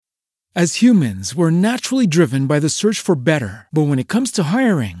As humans, we're naturally driven by the search for better. But when it comes to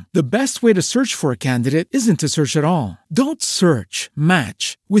hiring, the best way to search for a candidate isn't to search at all. Don't search,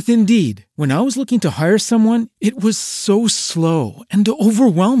 match with Indeed. When I was looking to hire someone, it was so slow and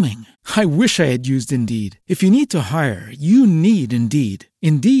overwhelming. I wish I had used Indeed. If you need to hire, you need Indeed.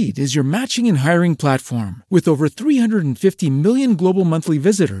 Indeed is your matching and hiring platform with over 350 million global monthly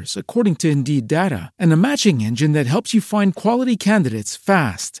visitors, according to Indeed data, and a matching engine that helps you find quality candidates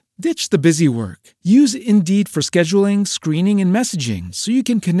fast. Ditch the busy work. Use Indeed for scheduling, screening, and messaging so you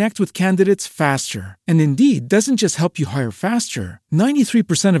can connect with candidates faster. And Indeed doesn't just help you hire faster.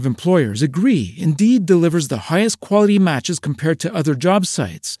 93% of employers agree Indeed delivers the highest quality matches compared to other job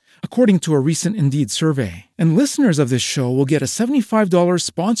sites, according to a recent Indeed survey. And listeners of this show will get a $75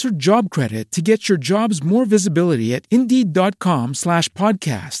 sponsored job credit to get your jobs more visibility at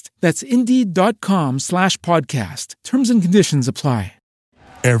Indeed.com/podcast. That's Indeed.com/podcast. Terms and conditions apply.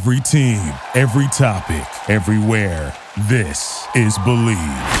 Every team, every topic, everywhere. This is Believe.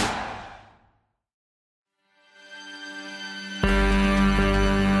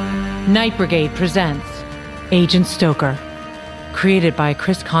 Night Brigade presents Agent Stoker, created by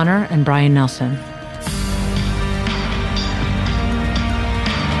Chris Connor and Brian Nelson.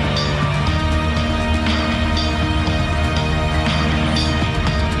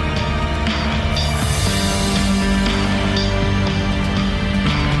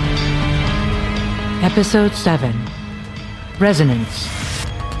 Episode 7, Resonance.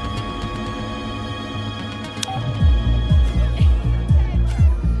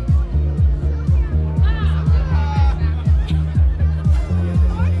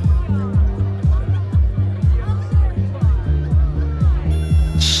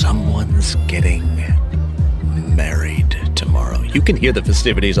 Someone's getting married tomorrow. You can hear the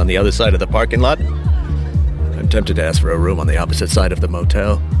festivities on the other side of the parking lot. I'm tempted to ask for a room on the opposite side of the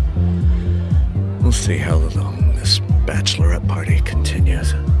motel. We'll see how long this bachelorette party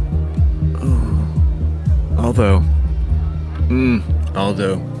continues. Although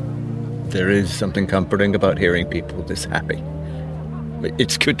there is something comforting about hearing people this happy.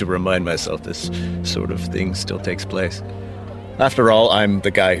 It's good to remind myself this sort of thing still takes place. After all, I'm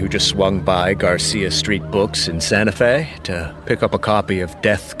the guy who just swung by Garcia Street Books in Santa Fe to pick up a copy of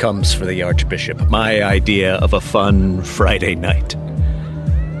Death Comes for the Archbishop, my idea of a fun Friday night.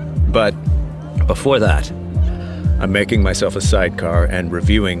 But before that, I'm making myself a sidecar and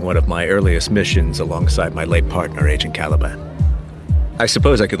reviewing one of my earliest missions alongside my late partner, Agent Caliban. I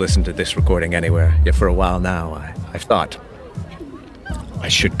suppose I could listen to this recording anywhere, yet for a while now, I've thought I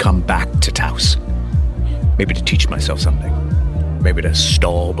should come back to Taos. Maybe to teach myself something. Maybe to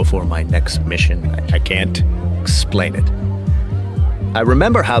stall before my next mission. I can't explain it. I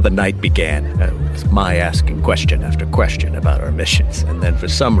remember how the night began, with my asking question after question about our missions, and then for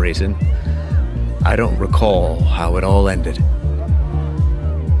some reason, I don't recall how it all ended.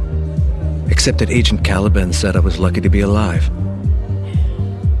 Except that Agent Caliban said I was lucky to be alive.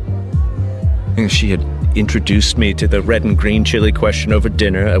 And she had introduced me to the red and green chili question over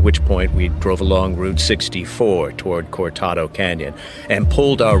dinner, at which point we drove along Route 64 toward Cortado Canyon and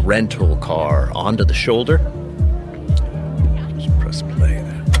pulled our rental car onto the shoulder. Just press play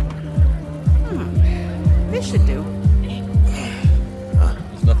there. This should do.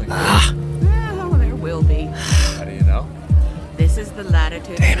 There's nothing Well, there will be. How do you know? This is the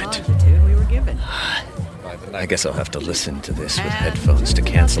latitude Damn and it. longitude we were given. I guess I'll have to listen to this with headphones to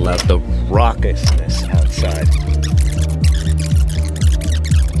cancel out the raucousness outside.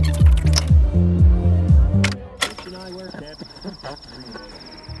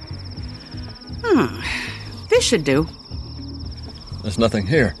 This should do. There's nothing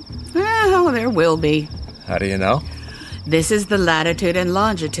here. Well, there will be. How do you know? This is the latitude and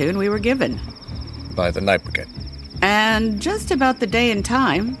longitude we were given. By the Night Brigade. And just about the day and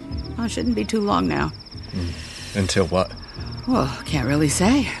time. Oh, shouldn't be too long now. Until what? Well, can't really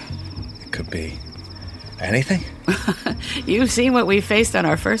say. It could be anything? You've seen what we faced on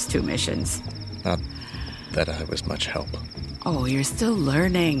our first 2 missions. Not that I was much help. Oh, you're still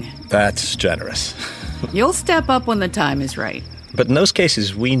learning. That's generous. You'll step up when the time is right. But in those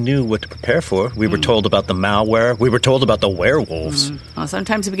cases, we knew what to prepare for. We were told about the malware. We were told about the werewolves. Well,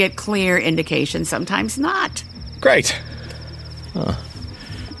 sometimes we get clear indications, sometimes not. Great. Huh.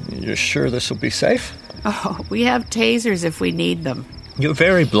 You're sure this will be safe? Oh, we have tasers if we need them. You're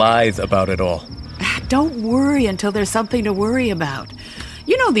very blithe about it all. Don't worry until there's something to worry about.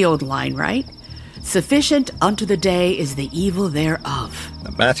 You know the old line, right? Sufficient unto the day is the evil thereof.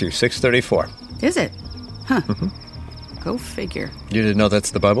 Matthew 6:34. Is it? Huh. Go figure. You didn't know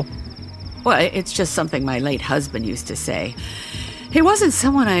that's the Bible? Well, it's just something my late husband used to say. He wasn't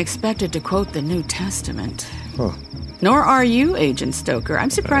someone I expected to quote the New Testament. Huh. Nor are you, Agent Stoker. I'm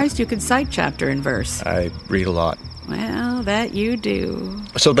surprised you could cite chapter and verse. I read a lot. Well, that you do.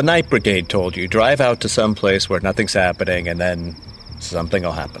 So the Night Brigade told you, drive out to some place where nothing's happening, and then something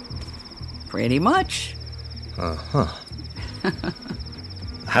will happen. Pretty much. Uh-huh.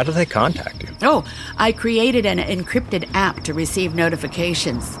 How do they contact you? Oh, I created an encrypted app to receive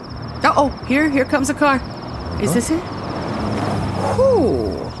notifications. Oh, here comes a car. Is this it?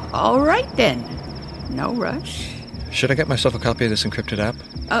 Whew. All right, then. No rush. Should I get myself a copy of this encrypted app?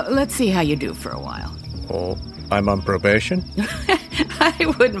 Let's see how you do for a while. Oh, I'm on probation?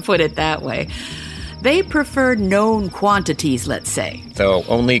 I wouldn't put it that way. They prefer known quantities, let's say. They'll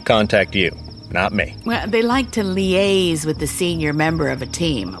only contact you, not me. Well, they like to liaise with the senior member of a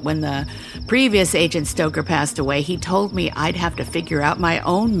team. When the previous Agent Stoker passed away, he told me I'd have to figure out my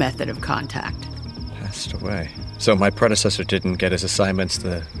own method of contact. Passed away. So my predecessor didn't get his assignments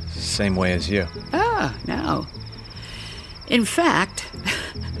the same way as you? Oh, no. In fact,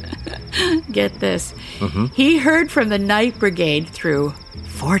 get this, he heard from the Night Brigade through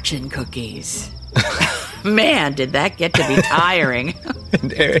fortune cookies. Man, did that get to be tiring.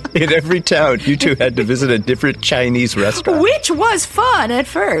 In every town, you two had to visit a different Chinese restaurant. Which was fun at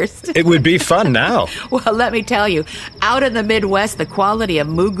first. It would be fun now. Well, let me tell you, out in the Midwest, the quality of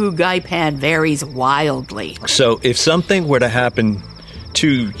Mugu Gai Pan varies wildly. So if something were to happen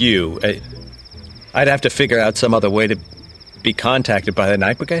to you, I'd have to figure out some other way to be contacted by the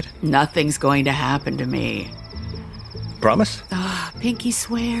Night Brigade? Nothing's going to happen to me. Promise? Pinky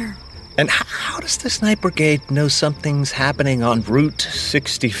swear. And how does this Night Brigade know something's happening on Route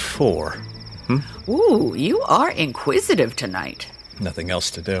 64? Ooh, you are inquisitive tonight. Nothing else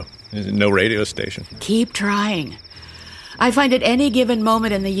to do. No radio station. Keep trying. I find at any given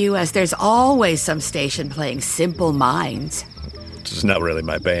moment in the U.S., there's always some station playing Simple Minds. This is not really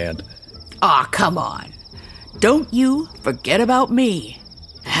my band. Aw, come on. Don't you forget about me.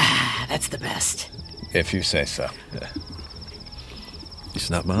 That's the best. If you say so. It's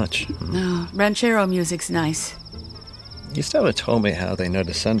not much. No, ranchero music's nice. You still haven't told me how they know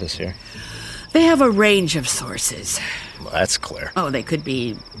to send us here. They have a range of sources. Well, that's clear. Oh, they could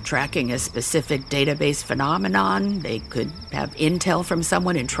be tracking a specific database phenomenon. They could have intel from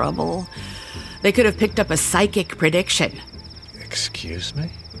someone in trouble. They could have picked up a psychic prediction. Excuse me?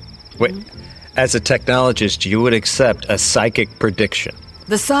 Wait, as a technologist, you would accept a psychic prediction?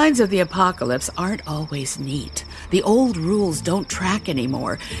 The signs of the apocalypse aren't always neat. The old rules don't track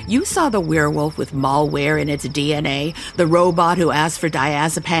anymore. You saw the werewolf with malware in its DNA, the robot who asked for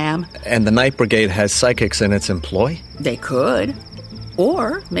diazepam. And the Night Brigade has psychics in its employ? They could.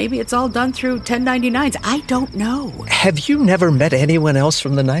 Or maybe it's all done through 1099s. I don't know. Have you never met anyone else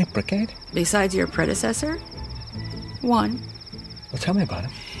from the Night Brigade? Besides your predecessor? One. Well, tell me about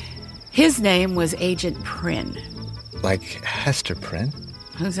him. His name was Agent Prynne. Like Hester Prynne?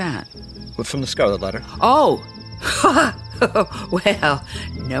 Who's that? From the Scarlet Letter. Oh! Well,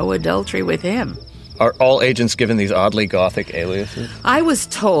 no adultery with him. Are all agents given these oddly gothic aliases? I was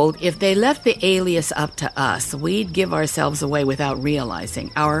told if they left the alias up to us, we'd give ourselves away without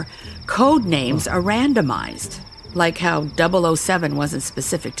realizing. Our code names are randomized, like how 007 wasn't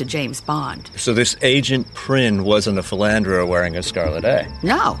specific to James Bond. So this Agent Prynne wasn't a philanderer wearing a Scarlet A?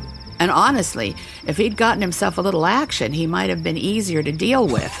 No. And honestly, if he'd gotten himself a little action, he might have been easier to deal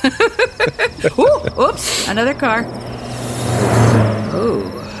with. Ooh, oops, another car.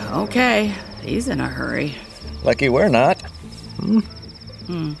 Ooh, okay. He's in a hurry. Lucky we're not.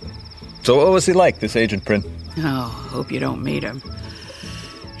 So what was he like, this Agent Prynne? Oh, hope you don't meet him.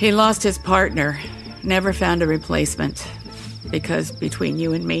 He lost his partner, never found a replacement. Because between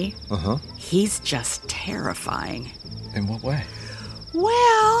you and me, he's just terrifying. In what way?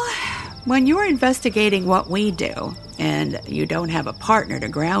 Well, when you're investigating what we do, and you don't have a partner to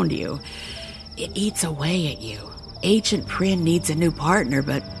ground you, it eats away at you. Agent Prynne needs a new partner,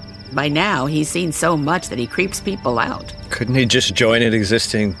 but by now he's seen so much that he creeps people out. Couldn't he just join an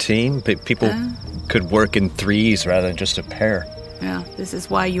existing team? People could work in threes rather than just a pair. Yeah, this is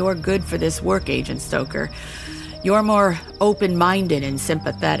why you're good for this work, Agent Stoker. You're more open-minded and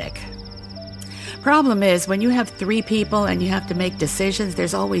sympathetic. Problem is, when you have 3 people and you have to make decisions,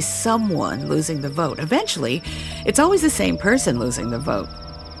 there's always someone losing the vote. Eventually, it's always the same person losing the vote.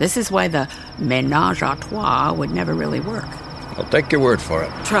 This is why the ménage à trois would never really work. I'll take your word for it.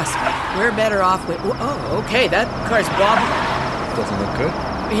 Trust me, we're better off with... Oh, okay, that car's bobbing. Doesn't look good.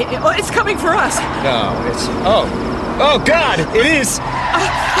 Oh, it's coming for us. No, it's... Oh, God, it is!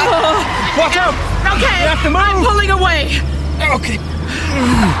 Watch out! Okay, You have to move! I'm pulling away. Okay.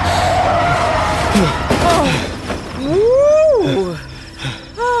 Woo!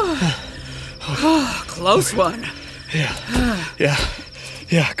 Close one.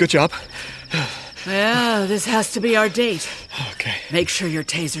 Yeah, good job. Yeah, this has to be our date. Okay, Make sure your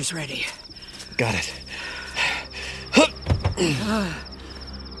taser's ready. got it.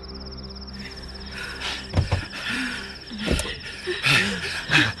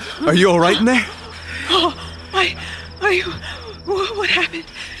 Are you all right in there? What happened?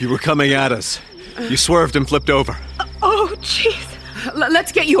 You were coming at us. You swerved and flipped over. Oh, jeez.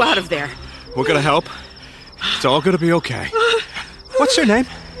 Let's get you out of there. We're gonna help. It's all gonna be okay. What's your name?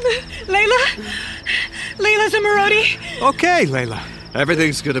 Layla Zamarodi. Okay, Layla.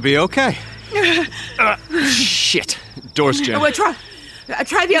 Everything's gonna be okay. Shit. Door's jammed. Well, try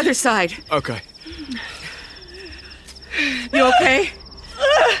the other side. Okay. You okay?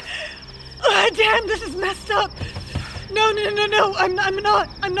 Damn, this is messed up. No. I'm not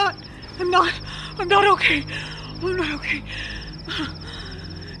okay. I'm not okay.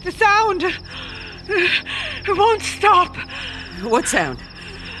 The sound. It won't stop. What sound?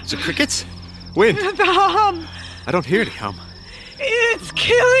 Is it crickets? Wind. The hum. I don't hear any hum. It's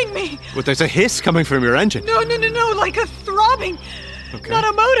killing me. But there's a hiss coming from your engine. No, like a throbbing. Okay. Not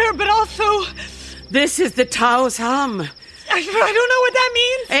a motor, but also... This is the Taos hum. I don't know what that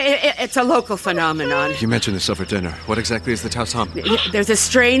means. It's a local phenomenon. You mentioned this over dinner. What exactly is the Taos hum? There's a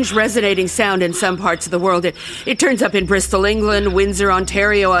strange resonating sound in some parts of the world. It turns up in Bristol, England, Windsor,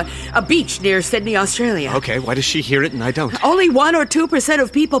 Ontario, a beach near Sydney, Australia. Okay, why does she hear it and I don't? Only 1 or 2%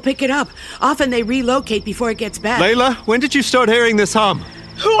 of people pick it up. Often they relocate before it gets bad. Layla, when did you start hearing this hum?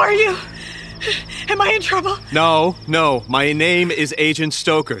 Who are you? Am I in trouble? No. My name is Agent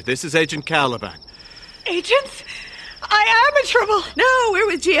Stoker. This is Agent Caliban. Agents? I am in trouble. No, we're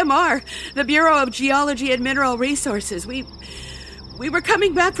with GMR, the Bureau of Geology and Mineral Resources. We were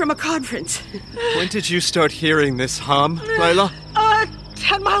coming back from a conference. When did you start hearing this hum, Layla?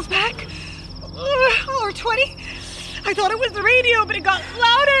 10 miles back. Or 20. I thought it was the radio, but it got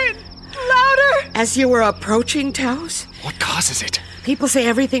louder and louder. As you were approaching Taos? What causes it? People say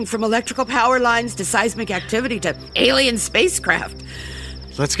everything from electrical power lines to seismic activity to alien spacecraft.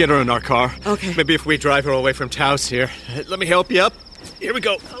 Let's get her in our car. Okay. Maybe if we drive her away from Taos here. Let me help you up. Here we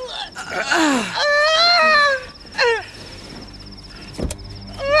go.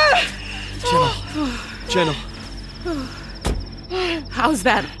 Gentle. How's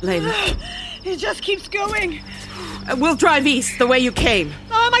that, Layla? It just keeps going. We'll drive east the way you came.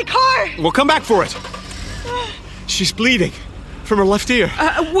 My car. We'll come back for it. She's bleeding from her left ear.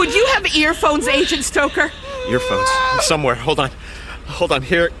 Would you have earphones, Agent Stoker? Earphones. Somewhere. Hold on.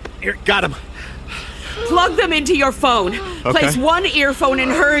 Here, got him. Plug them into your phone. Okay. Place one earphone in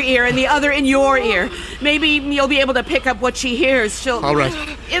her ear and the other in your ear. Maybe you'll be able to pick up what she hears. All right.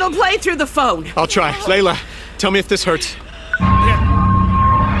 It'll play through the phone. I'll try. Layla, tell me if this hurts. Oh,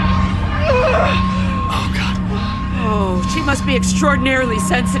 God. Oh, she must be extraordinarily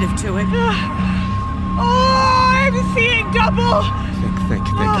sensitive to it. I'm seeing double. Think.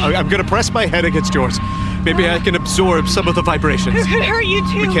 I'm gonna press my head against yours. Maybe I can absorb some of the vibrations. It could hurt you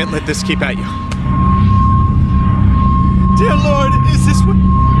too. We can't let this keep at you. Dear Lord, is this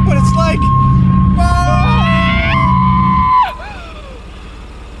what it's like?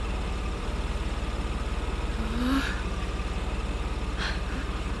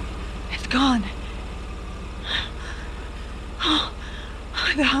 It's gone. Oh,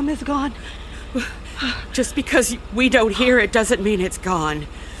 the hum is gone. Just because we don't hear it doesn't mean it's gone.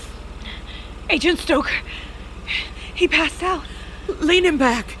 Agent Stoker. He passed out. Lean him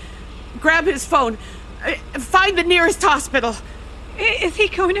back. Grab his phone. Find the nearest hospital. Is he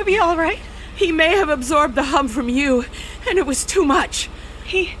going to be all right? He may have absorbed the hum from you, and it was too much.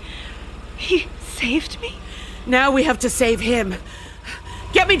 He saved me? Now we have to save him.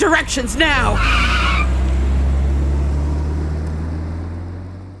 Get me directions now.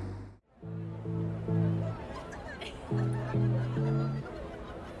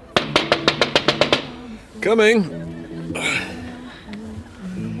 Coming.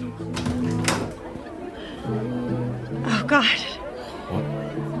 Oh, God.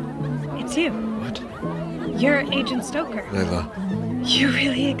 What? It's you. What? You're Agent Stoker. Layla, You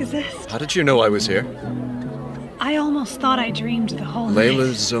really exist. how did you know I was here? I almost thought I dreamed the whole Layla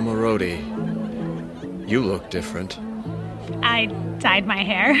night. Zamarodi. You look different. I dyed my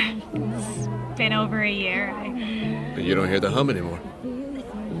hair. It's been over a year. But you don't hear the hum anymore.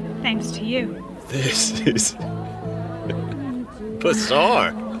 Thanks to you. This is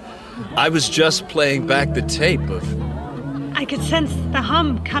bizarre. I was just playing back the tape of... I could sense the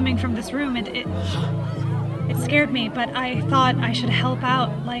hum coming from this room, and it scared me, but I thought I should help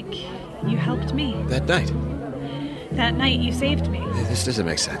out like you helped me. that night. That night you saved me. This doesn't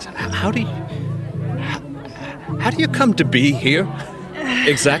make sense. How do you come to be here?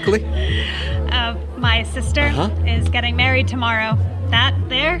 Exactly? My sister is getting married tomorrow. That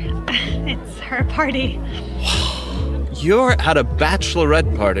there, it's her party. You're at a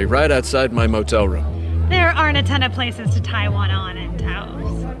bachelorette party right outside my motel room. There aren't a ton of places to tie one on in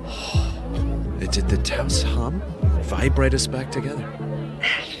Taos. Did the Taos hum vibrate us back together?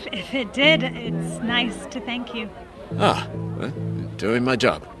 If it did, it's nice to thank you. Well, doing my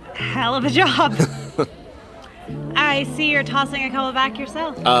job. Hell of a job. I see you're tossing a couple back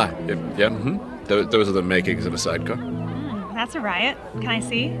yourself. Those are the makings of a sidecar. That's a riot. Can I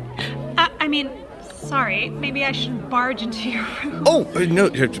see? Sorry, maybe I shouldn't barge into your room. Oh, no,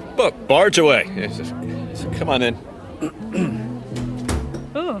 barge away. Come on in.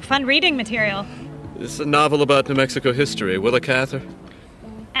 Ooh, fun reading material. This is a novel about New Mexico history. Willa Cather.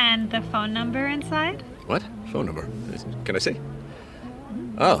 And the phone number inside? What? Phone number? Can I see?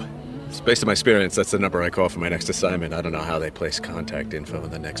 Oh, it's based on my experience. That's the number I call for my next assignment. I don't know how they place contact info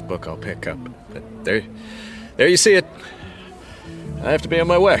in the next book I'll pick up. But there you see it. I have to be on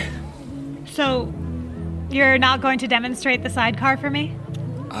my way. So, you're not going to demonstrate the sidecar for me?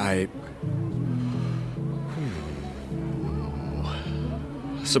 I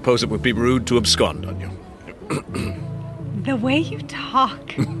suppose it would be rude to abscond on you. The way you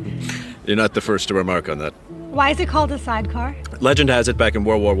talk. You're not the first to remark on that. Why is it called a sidecar? Legend has it back in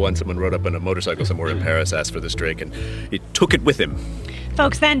World War I, someone rode up on a motorcycle somewhere in Paris, asked for this drink, and he took it with him.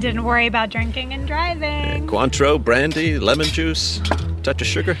 Folks then didn't worry about drinking and driving. Cointreau, brandy, lemon juice, touch of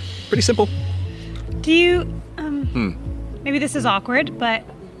sugar. Pretty simple. Do you, maybe this is awkward, but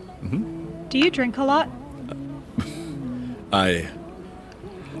do you drink a lot? I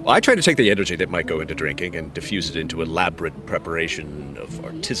try to take the energy that might go into drinking and diffuse it into elaborate preparation of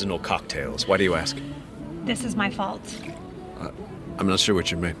artisanal cocktails. Why do you ask? This is my fault. I'm not sure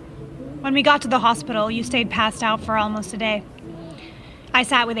what you mean. When we got to the hospital, you stayed passed out for almost a day. I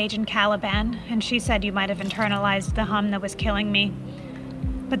sat with Agent Caliban, and she said you might have internalized the hum that was killing me.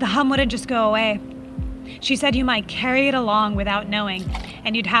 But the hum wouldn't just go away. She said you might carry it along without knowing,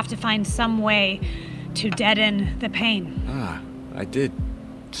 and you'd have to find some way to deaden the pain. I did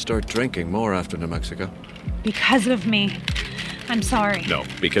start drinking more after New Mexico. Because of me. I'm sorry. No,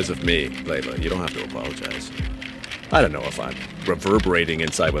 because of me, Layla. You don't have to apologize. I don't know if I'm reverberating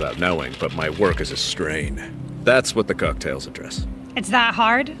inside without knowing, but my work is a strain. That's what the cocktails address. It's that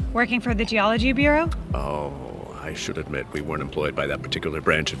hard, working for the Geology Bureau? Oh, I should admit we weren't employed by that particular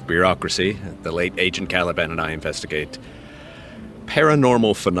branch of bureaucracy. The late Agent Caliban and I investigate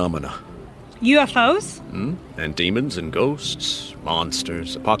paranormal phenomena. UFOs? And demons and ghosts,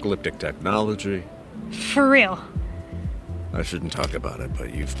 monsters, apocalyptic technology. For real? I shouldn't talk about it,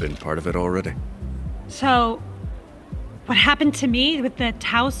 but you've been part of it already. So, what happened to me with the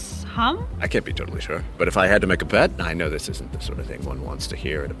Taos hum? I can't be totally sure, but if I had to make a bet, I know this isn't the sort of thing one wants to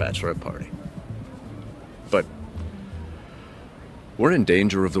hear at a bachelorette party. But we're in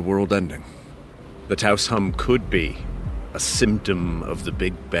danger of the world ending. The Taos hum could be a symptom of the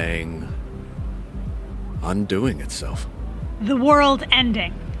Big Bang undoing itself. The world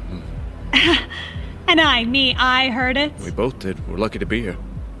ending. And I heard it. We both did. We're lucky to be here.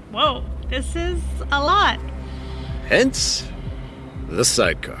 Whoa, this is a lot. Hence, the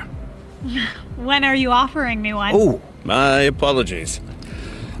sidecar. When are you offering me one? Oh, my apologies.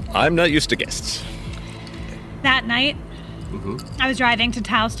 I'm not used to guests. That night, I was driving to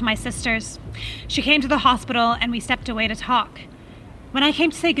Taos to my sister's. She came to the hospital and we stepped away to talk. When I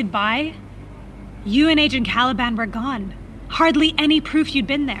came to say goodbye, you and Agent Caliban were gone. Hardly any proof you'd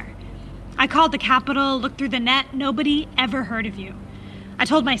been there. I called the Capitol, looked through the net, nobody ever heard of you. I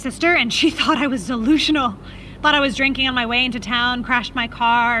told my sister and she thought I was delusional. Thought I was drinking on my way into town, crashed my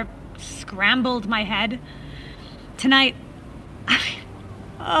car, scrambled my head. Tonight,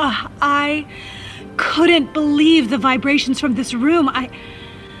 I couldn't believe the vibrations from this room.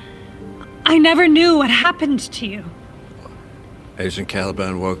 I never knew what happened to you. Agent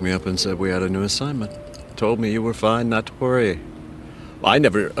Caliban woke me up and said we had a new assignment. Told me you were fine, not to worry. I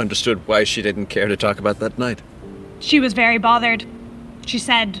never understood why she didn't care to talk about that night. She was very bothered. She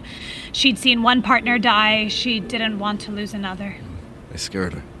said she'd seen one partner die. She didn't want to lose another. I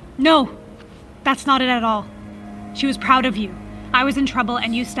scared her. No, that's not it at all. She was proud of you. I was in trouble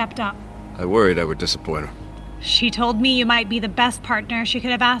and you stepped up. I worried I would disappoint her. She told me you might be the best partner she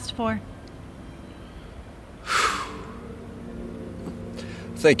could have asked for.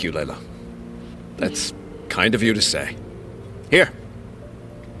 Thank you, Layla. That's kind of you to say. Here.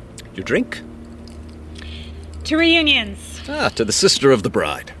 Your drink? To reunions. To the sister of the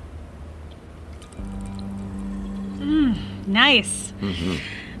bride. Nice.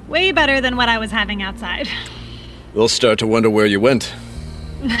 Way better than what I was having outside. We'll start to wonder where you went.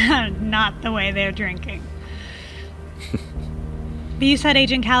 Not the way they're drinking. But you said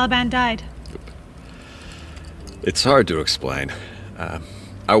Agent Caliban died. It's hard to explain.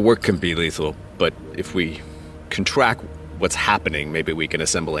 Our work can be lethal, but if we can track what's happening, maybe we can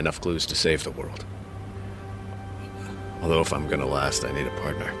assemble enough clues to save the world. Although if I'm gonna last, I need a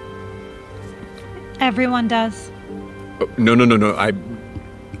partner. Everyone does. Oh, no. I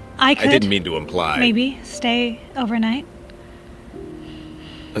could. I didn't mean to imply. Maybe stay overnight.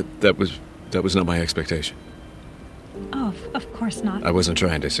 That was not my expectation. Oh, of course not. I wasn't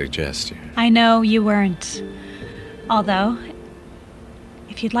trying to suggest. I know you weren't. Although,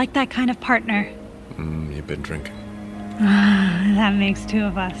 if you'd like that kind of partner... You've been drinking. That makes two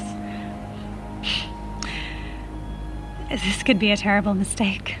of us. This could be a terrible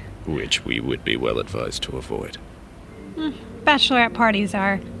mistake. Which we would be well advised to avoid. Bachelorette parties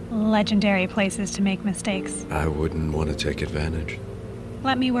are legendary places to make mistakes. I wouldn't want to take advantage.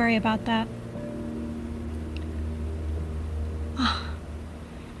 Let me worry about that. Oh.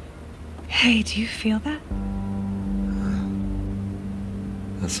 Hey, do you feel that?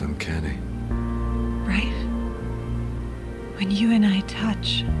 That's uncanny. Right? When you and I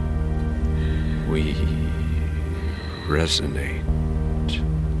touch... We resonate.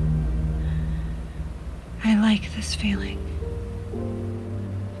 I like this feeling.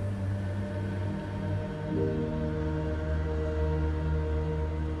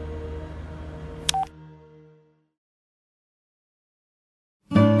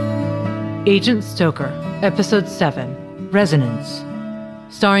 Agent Stoker, Episode 7, Resonance.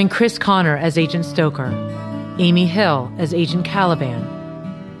 Starring Chris Connor as Agent Stoker, Amy Hill as Agent Caliban,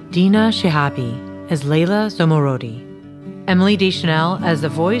 Dina Shehabi as Layla Zomorodi, Emily Deschanel as the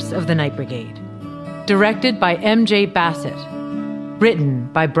voice of the Night Brigade. Directed by M.J. Bassett. Written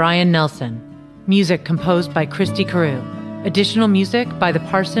by Brian Nelson. Music composed by Christy Carew. Additional music by the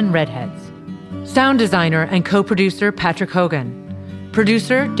Parson Redheads. Sound designer and co-producer Patrick Hogan.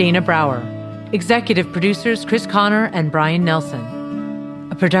 Producer Dana Brower. Executive producers Chris Connor and Brian Nelson.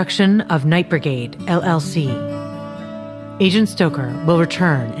 A production of Night Brigade, LLC. Agent Stoker will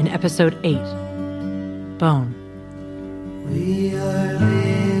return in Episode 8. Bone. We are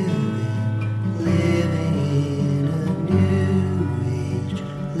living in a new age,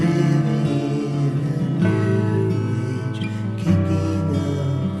 living in a new age, kicking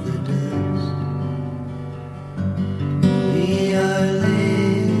up the dust. We are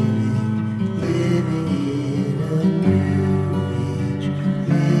living in a new age,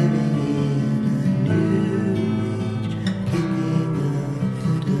 living in a new age, kicking up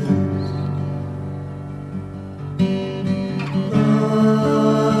the dust.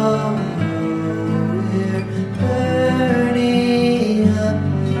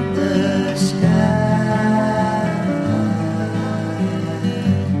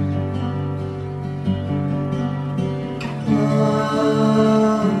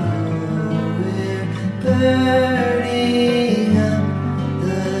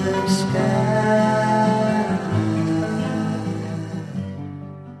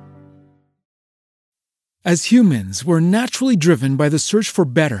 As humans, we're naturally driven by the search for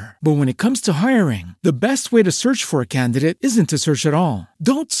better. But when it comes to hiring, the best way to search for a candidate isn't to search at all.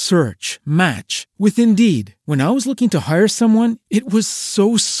 Don't search, match with Indeed. When I was looking to hire someone, it was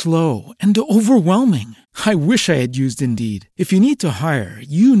so slow and overwhelming. I wish I had used Indeed. If you need to hire,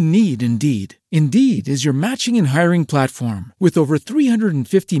 you need Indeed. Indeed is your matching and hiring platform with over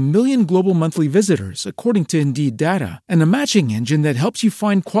 350 million global monthly visitors, according to Indeed data, and a matching engine that helps you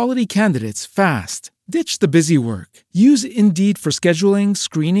find quality candidates fast. Ditch the busy work. Use Indeed for scheduling,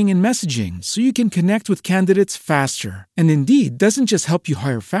 screening, and messaging so you can connect with candidates faster. And Indeed doesn't just help you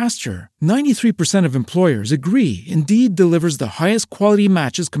hire faster. 93% of employers agree Indeed delivers the highest quality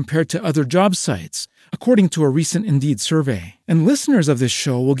matches compared to other job sites, according to a recent Indeed survey. And listeners of this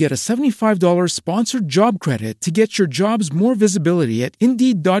show will get a $75 sponsored job credit to get your jobs more visibility at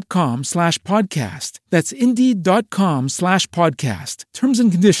Indeed.com/podcast. That's Indeed.com/podcast. Terms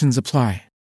and conditions apply.